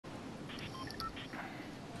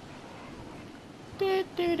Land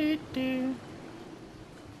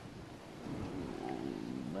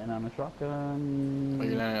on a shotgun. Oh,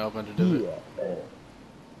 you're landing up under divot. Yeah.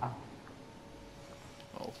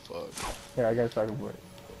 Oh fuck. Here, I got a shotgun for it.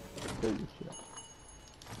 Holy shit.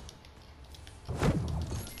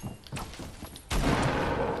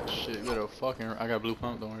 Shit, you better fucking. I got blue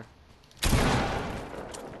pump, don't worry.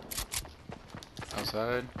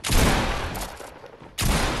 Outside.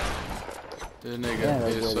 This nigga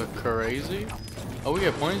is so crazy. Oh, we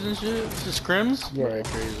got points and shit? This is scrims? Yeah. Right,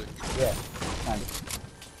 crazy. Yeah, kind of.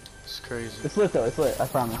 It's crazy. It's lit though, it's lit, I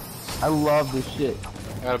promise. I love this shit.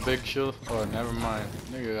 Got a big shield. Oh, never mind.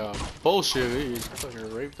 Nigga got bullshit. He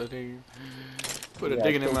fucking raped that nigga. Put a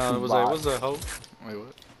dig in him out. It was like, what's that hoe? Wait,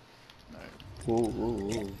 what? Alright.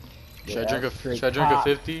 Ooh. Should I drink a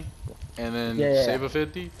 50? And then save a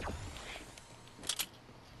 50?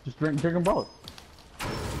 Just drink them both.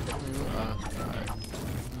 Alright.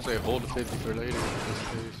 Say hold the 50 for later, just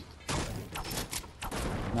in case.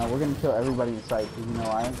 No, we're gonna kill everybody in sight, because you know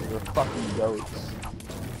why? Because we're fucking goats.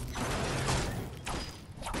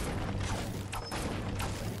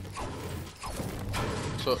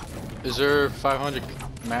 So, is there 500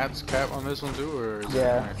 mats cap on this one too, or is it?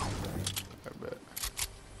 I bet.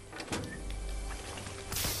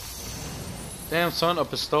 Damn son, a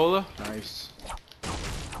pistola? Nice.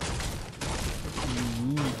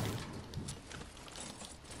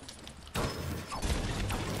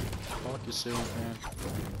 Fuck your ceiling fan.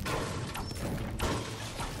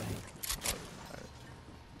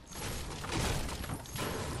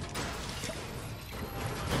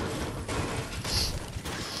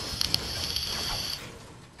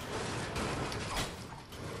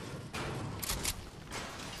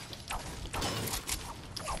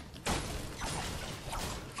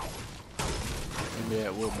 Yeah,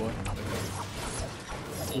 wood boy.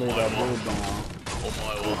 Lay that wood down. Oh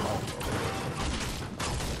my lord.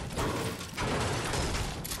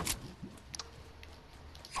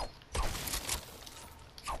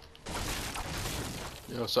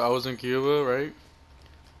 Yo, so I was in Cuba, right?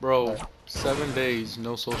 Bro, 7 days,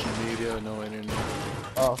 no social media, no internet.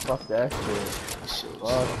 Oh, fuck that shit. That shit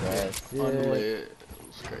was Fuck that shit. unlit. It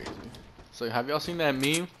was crazy. So, have y'all seen that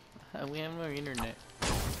meme? We have no internet.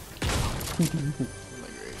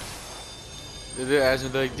 They did ask me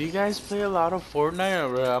like, do you guys play a lot of Fortnite?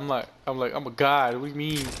 Or, I'm like, I'm a god. What do you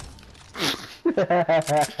mean?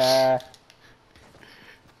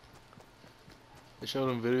 They showed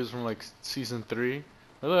them videos from like season 3.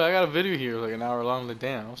 Look, I got a video here like an hour long. Like,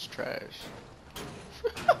 damn, I was trash.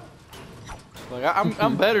 Like,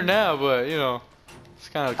 I'm better now, but you know, it's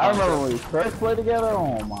kind of. I remember when we first played together.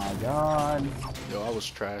 Oh my god. Yo, I was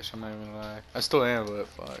trash. I'm not even gonna lie. I still am, but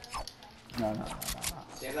fuck. No.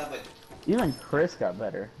 Even Chris got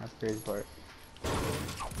better. That's the crazy part.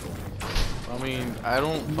 I mean, I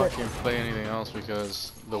don't fucking play anything else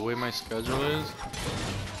because the way my schedule is,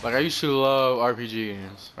 like I used to love RPG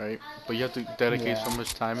games, right? But you have to dedicate so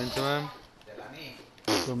much time into them.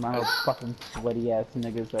 The amount of fucking sweaty ass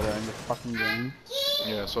niggas that are in the fucking game.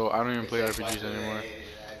 Yeah, so I don't even play RPGs anymore.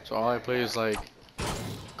 So all I play is like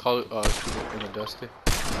Call in the Dusty.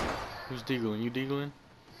 Who's deagling? You deagling?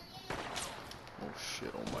 Oh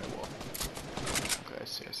shit! Oh my wall. Okay, I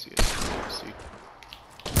see.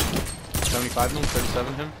 75 him,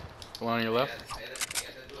 37 him. The one on your left.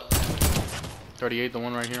 38, the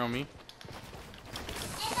one right here on me.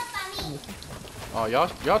 Oh,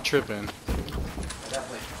 y'all tripping.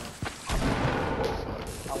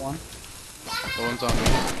 That one. The one's on me.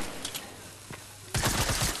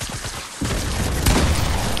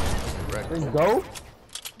 There you go. What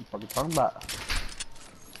the fuck you talking about?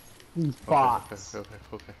 These bots.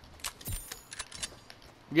 Okay.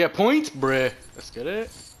 You get points, bruh. Let's get it.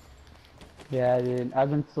 Yeah, dude. I've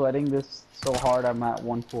been sweating this so hard. I'm at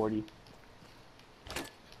 140.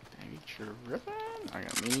 Dang, you're ripping. I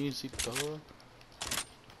got music, though.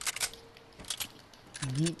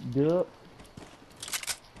 Geeked up.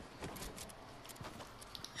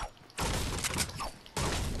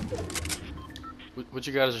 What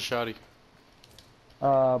you got as a shotty?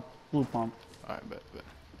 Blue pump. Alright, bet.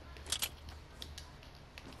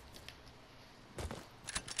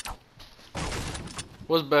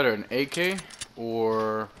 What's better, an AK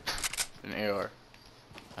or an AR?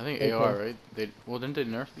 I think AK. AR, right? Well, didn't they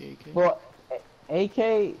nerf the AK? Well,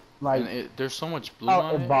 AK, like... And there's so much blue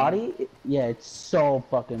on it. Body? Yeah, it's so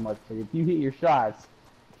fucking much bigger. If you hit your shots,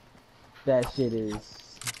 that shit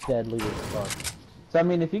is deadly as fuck. So, I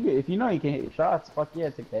mean, if you know you can hit your shots, fuck yeah,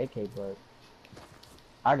 take the AK, but...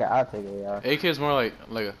 I'll take AR. AK is more like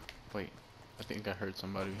a... Wait, I think I heard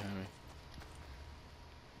somebody behind me.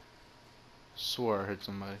 Swore I heard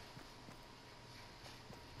somebody.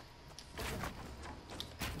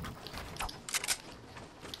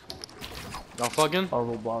 Y'all fucking? Our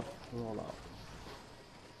Roblox rollout.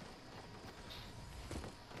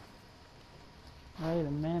 Wait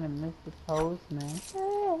a minute, Mr. Postman.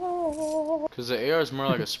 Cause the AR is more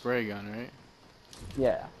like a spray gun, right?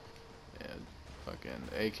 Yeah. Yeah. Fucking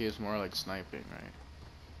the AK is more like sniping, right?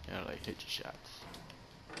 Yeah, like hit your shots.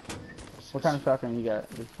 What kind of shotgun you got?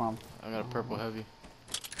 This pump. I got a purple heavy.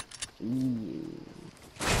 Yeah.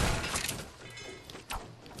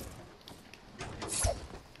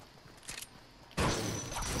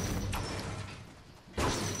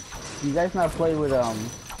 You guys not play with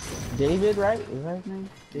David, right? Is that his name?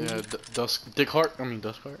 Yeah, David? Dick Hart. I mean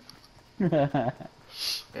Dusk Hart.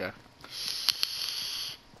 Yeah.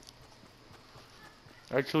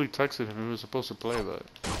 I actually texted him. He was supposed to play, but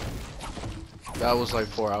that was like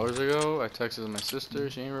 4 hours ago. I texted my sister.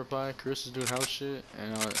 She ain't replied. Chris is doing house shit,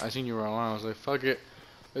 and I seen you were online. I was like, fuck it.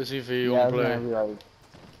 Let's see if he Yeah, I won't was play. gonna be like,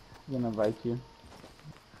 gonna invite you.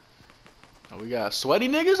 Oh, we got sweaty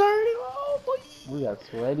niggas already. Oh boy. We got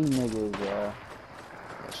sweaty niggas, yeah.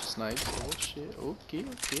 That's just nice. Oh shit. Okay,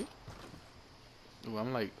 okay. Ooh,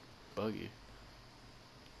 I'm like buggy.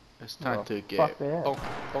 It's time Oh, to get fuck that.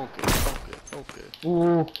 funky.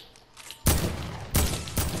 Ooh.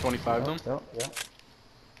 25 them. Yep.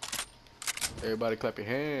 Everybody clap your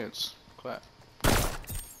hands. Clap.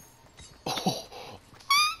 Oh.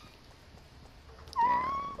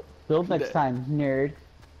 Damn. Build next time, nerd.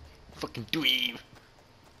 Fucking dweeb.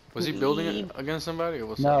 Was he building it against somebody or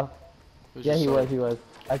what's No. up? Yeah, he was.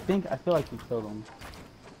 I feel like he killed him.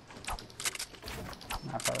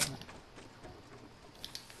 Nah, probably not.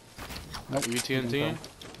 Nope. You TNT?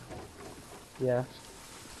 Yeah.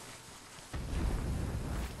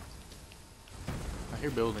 I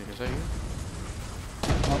hear building. Is that you?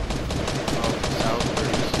 Nope. Oh,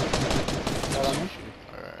 Got on me?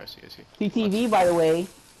 alright, I see. CTV, by the way.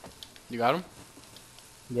 You got him?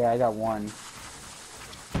 Yeah, I got one.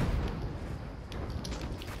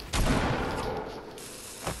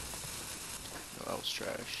 Oh, that was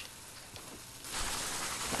trash.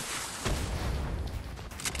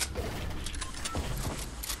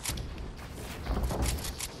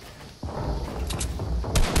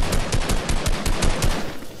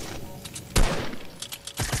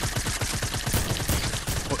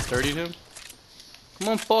 What, 30 him? Come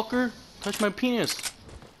on, fucker. Touch my penis.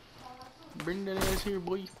 Bring that ass here,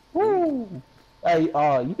 boy. Woo! Hey,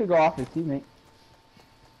 you could go off his teammate.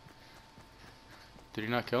 Did he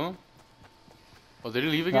not kill him? Oh, did he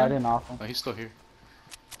leave No, I again? didn't off him. Oh, he's still here.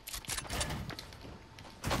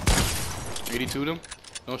 82'd him.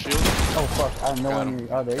 No shield. Oh fuck, I have no Got one him. near.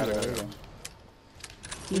 Oh, there you Got go. him.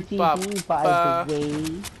 There you go. Bop, CTV, by the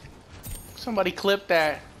way. Somebody clip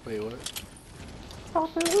that. Wait, what?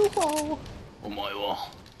 Papa Lupo. Oh my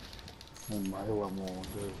wall. Oh my god,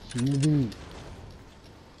 CTV.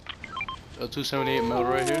 278 mil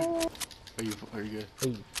right here. Are you good?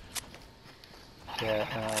 Hey. Yeah,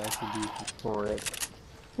 that should be correct.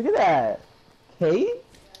 Look at that. Kate?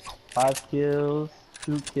 5 kills,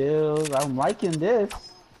 2 kills. I'm liking this.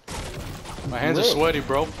 My hands are sweaty,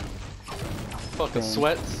 bro. Fucking Dang.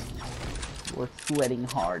 sweats. We're sweating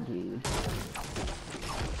hard, dude.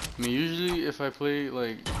 I mean, usually if I play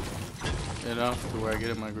like enough to where I get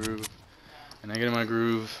in my groove, and I get in my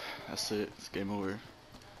groove, that's it. It's game over.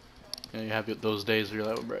 You know, you have those days where you're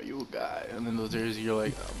like, oh, bro, you a guy, and then those days you're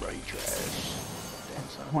like, oh, bro, you trash. Damn,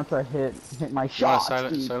 son. Once I hit my You want shot.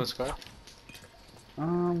 a silent scar?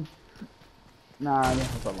 Nah, it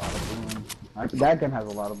has a lot of boom. That gun has a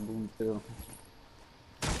lot of boom too.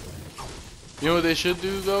 You know what they should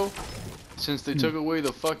do though? Since they took away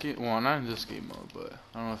the fucking, well, not in this game mode, but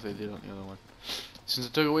I don't know if they did on the other one. Since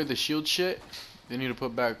they took away the shield shit, they need to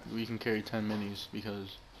put back we can carry 10 minis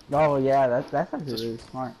because Oh yeah, that's actually really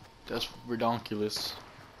smart. that's redonkulous.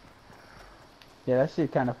 Yeah, that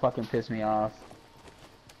shit kind of fucking pissed me off.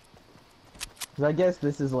 Cause I guess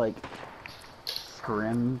this is like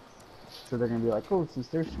scrim, so they're gonna be like, oh, since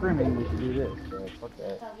they're scrimming, we should do this. So fuck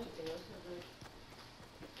that.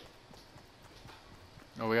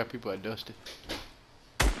 Oh, we got people at Dusty.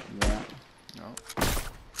 Yeah. No.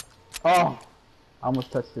 Oh, I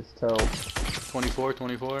almost touched his toe. 24.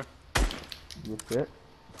 You fit?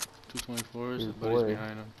 224s. His Good buddy's boy.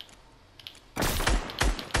 behind him.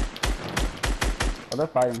 Oh, they're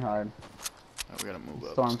fighting hard. Oh, we gotta move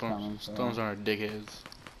up. Storm's coming, so- Storms are our dickheads.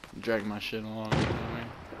 Drag my shit along. You know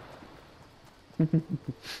what I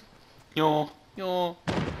mean? Yo.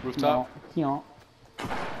 Rooftop. No.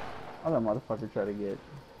 Oh, that motherfucker tried to get.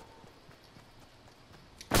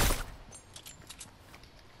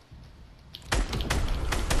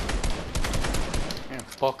 Damn,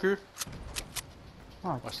 fucker.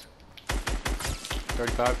 Oh, Watch.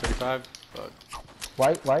 35. Fuck.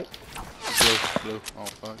 White. Blue. Oh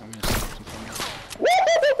fuck, I'm gonna snap some somewhere.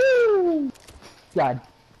 Woo! Got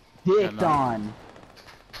Yeah, dicked no. on.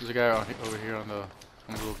 There's a guy over here on the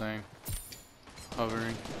little thing.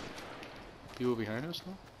 Hovering. People behind us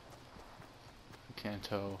though? I can't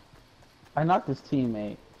tell. I knocked his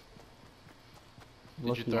teammate.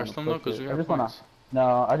 Did you thirst him though? Cause we have points.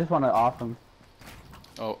 No, I just wanna off him.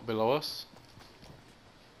 Oh, below us?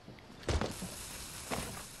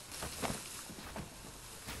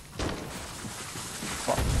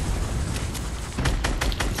 Fuck.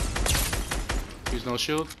 He's no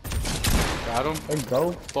shield. Got him. There you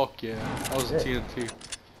go. Fuck yeah. That was a TNT.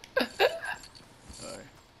 Alright.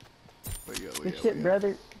 Good shit,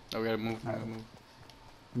 brother. Oh, we gotta move.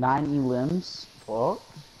 9 limbs. Fuck.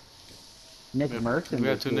 Nick Merckx. We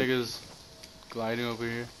got two niggas gliding over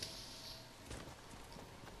here.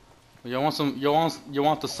 Y'all want some? You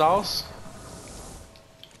want the sauce?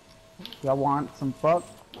 Y'all want some fuck?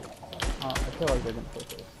 I feel like they're gonna push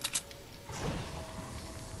this.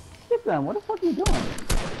 Get them. What the fuck are you doing?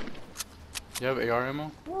 You have AR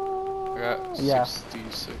ammo? I got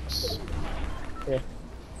 66. Yeah.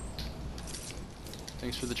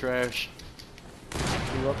 Thanks for the trash.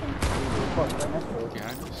 You're welcome. Fuck, right next to us.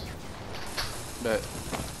 Behind us. Bet.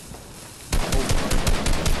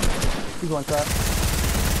 He's one shot.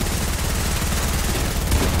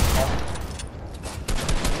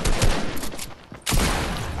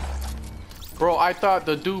 Bro, I thought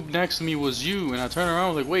the dude next to me was you, and I turned around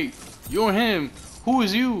and was like, wait, you're him. Who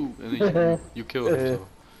is you? And then you killed him. So.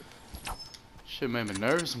 Shit made me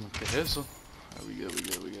nervous. I'm like, ¿qué es eso? We good.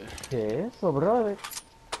 ¿Qué es eso, brother?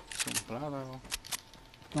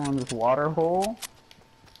 Go in this water hole.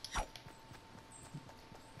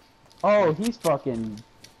 Oh, he's fucking.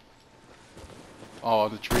 Oh,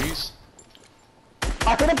 the trees?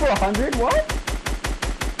 I hit him for 100? What?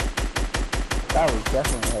 That was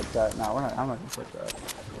definitely a headshot. No, I'm not gonna put that.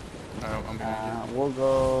 I'm behind you. We'll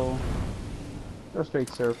go straight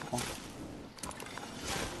circle.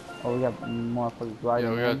 Oh, we got motherfuckers gliding.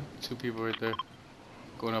 Yeah, we got two people right there.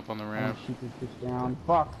 Going up on the ramp. Shoot this bitch down.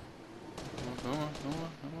 Fuck. Come on.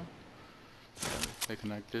 They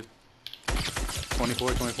connected.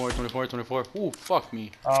 24. Ooh, fuck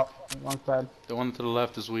me. Oh, one side. The one to the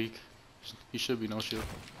left is weak. He should be no shield.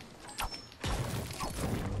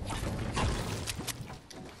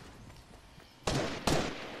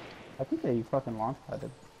 I think they fucking launch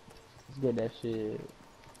padded. Let's get that shit.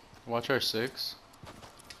 Watch our 6.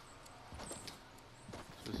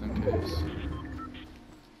 Just in case.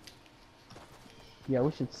 Yeah,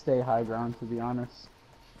 we should stay high ground, to be honest.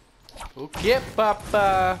 Okay,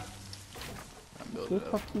 papa. I'm building Good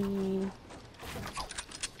up. puppy.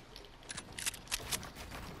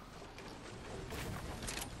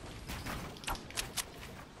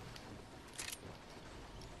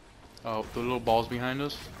 Oh, the little balls behind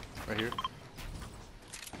us, right here.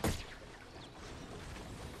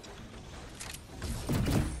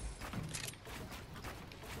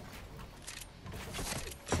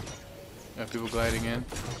 Got people gliding in.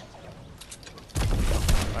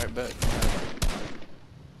 Alright, bet.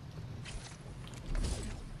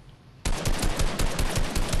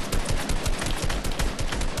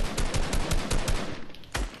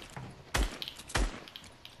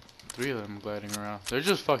 Three of them gliding around. They're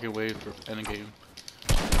just fucking waiting for endgame.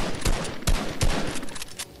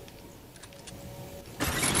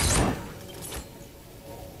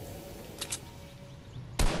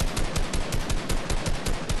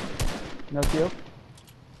 No kill.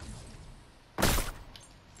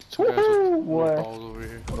 Two guys with little What? balls over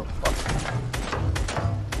here.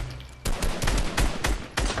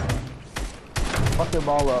 Fuck their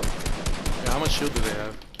ball up. Yeah, how much shield do they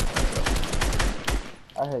have?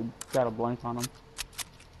 I had got a blank on them.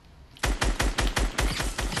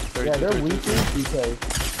 32, Yeah, they're 32. weak DK.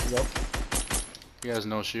 Yep. He has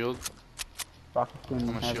no shield. Rocket Queen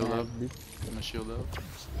I'm a has shield no up. boost. I'm gonna shield up.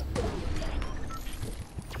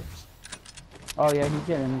 Oh yeah, he's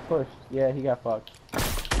getting pushed. Yeah, he got fucked.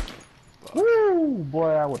 Woo!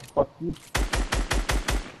 Boy, I would fuck you.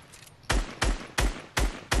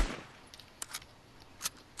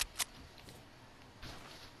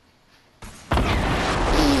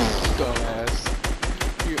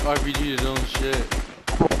 Dumbass. You RPG his own shit.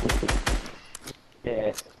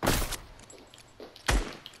 Yeah.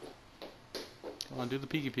 Come on, do the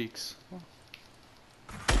peeky peeks.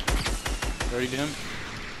 Ready, Dim?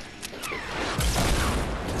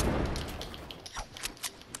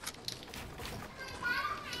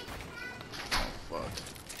 Oh,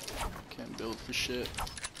 fuck. Can't build for shit.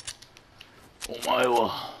 Oh my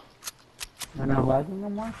god. I'm not lagging no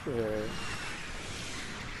more shit.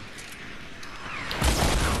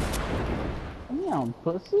 Damn,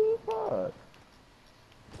 pussy, fuck.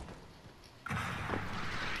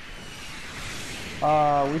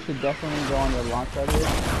 We should definitely go on the launch pad here.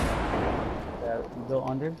 That you go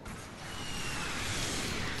under.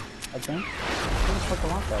 I think. Where the fuck the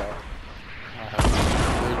launch pad at?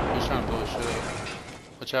 He's trying to blow his shit up.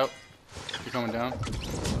 Watch out. You're coming down.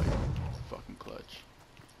 Like, fucking clutch.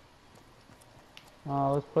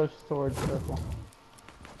 Let's push towards circle.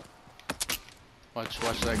 Watch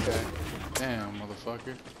that guy. Damn,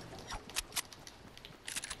 motherfucker.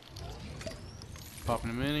 Popping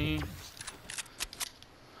a mini.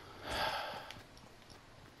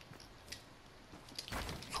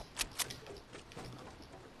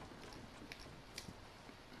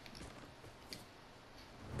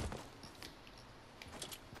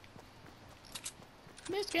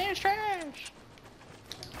 This game's trash.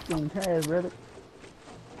 Getting tired, brother.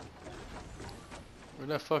 Where'd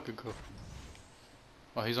that fucker go?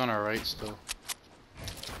 Oh, he's on our right still.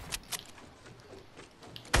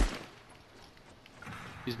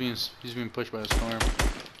 He's being pushed by the storm.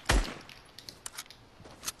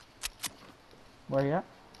 Where you at?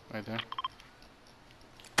 Right there.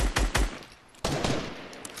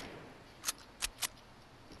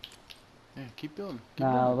 Yeah, keep building. Keep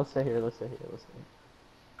Nah, building. let's stay here. Let's stay here. Let's stay here.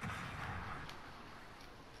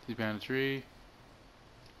 He's behind the tree.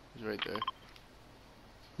 He's right there.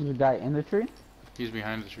 You die in the tree? He's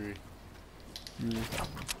behind the tree.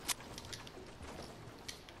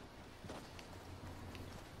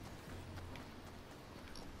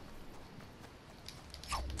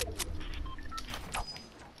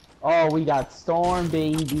 Oh, we got storm,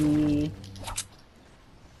 baby.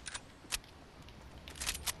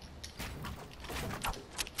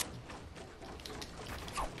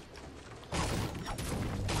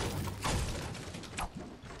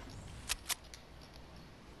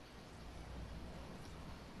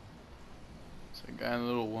 It's a guy in a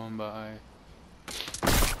little one by.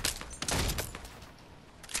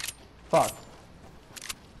 Fuck.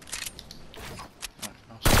 Alright,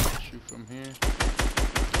 I'll shoot from here.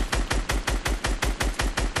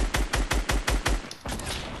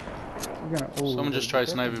 Someone just tried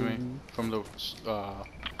sniping me from the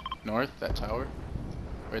north, that tower.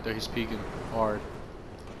 Right there, he's peeking hard.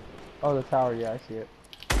 Oh, the tower, yeah, I see it.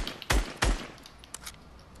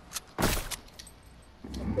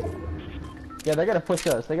 Yeah, they gotta push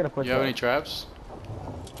us. They gotta push us. You have any traps?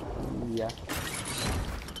 Yeah.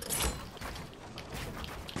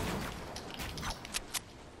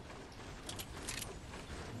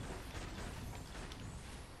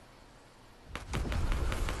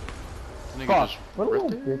 Fuck. What are little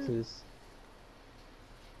bitches?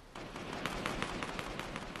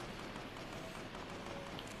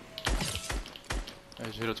 I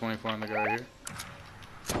just hit a 24 on the guy right here.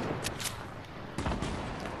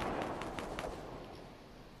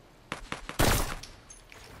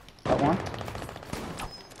 That one?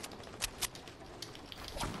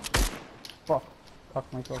 Fuck. Fuck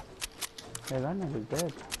myself. Hey, that nigga's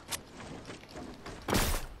dead.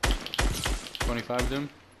 25 them.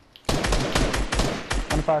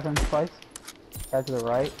 25 him twice. Guy to the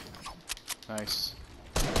right. Nice.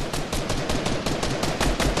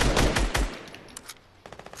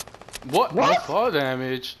 What? No fall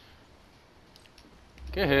damage.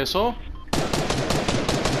 ¿Qué es eso?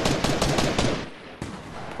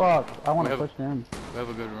 Fuck, I want to push him. We have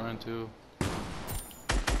a good run too.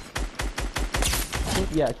 Keep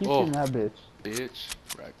shooting that bitch. Bitch.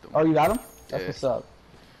 Racked him. Oh, you got him? That's Yeah. what's up.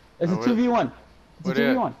 It's a 2v1. It's a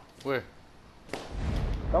 2v1. Where?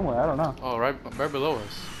 Somewhere, I don't know. Oh, right below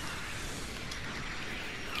us.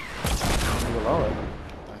 Below it.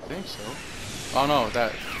 I think so. Oh no,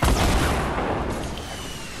 that.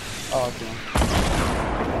 Oh, okay.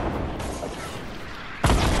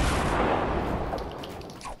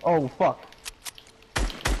 Oh, fuck.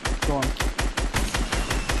 Go on.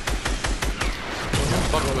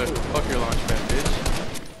 Fuck your launch pad, bitch.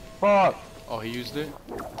 Fuck. Oh, he used it?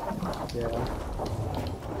 Yeah.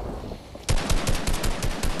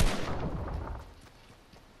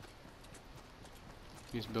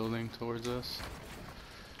 He's building towards us.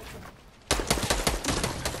 I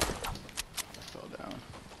fell down.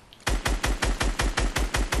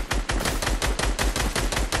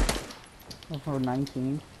 For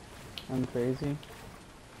 19. I'm crazy.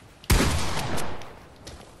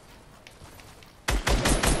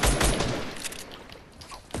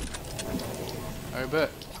 I bet.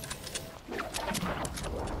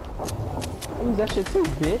 Use that shit too,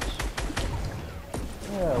 bitch.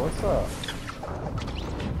 Yeah, what's up?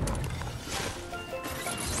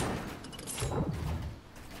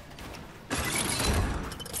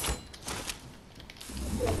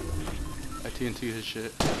 TNT his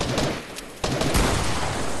shit.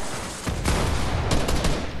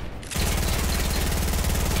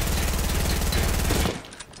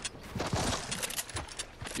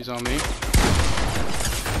 He's on me.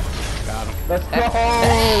 Got him. Let's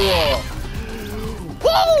go!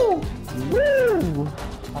 Woo! Woo!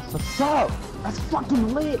 That's what's up. That's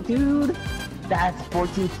fucking lit, dude. That's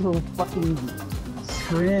 14 kill fucking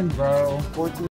scrim, bro. 14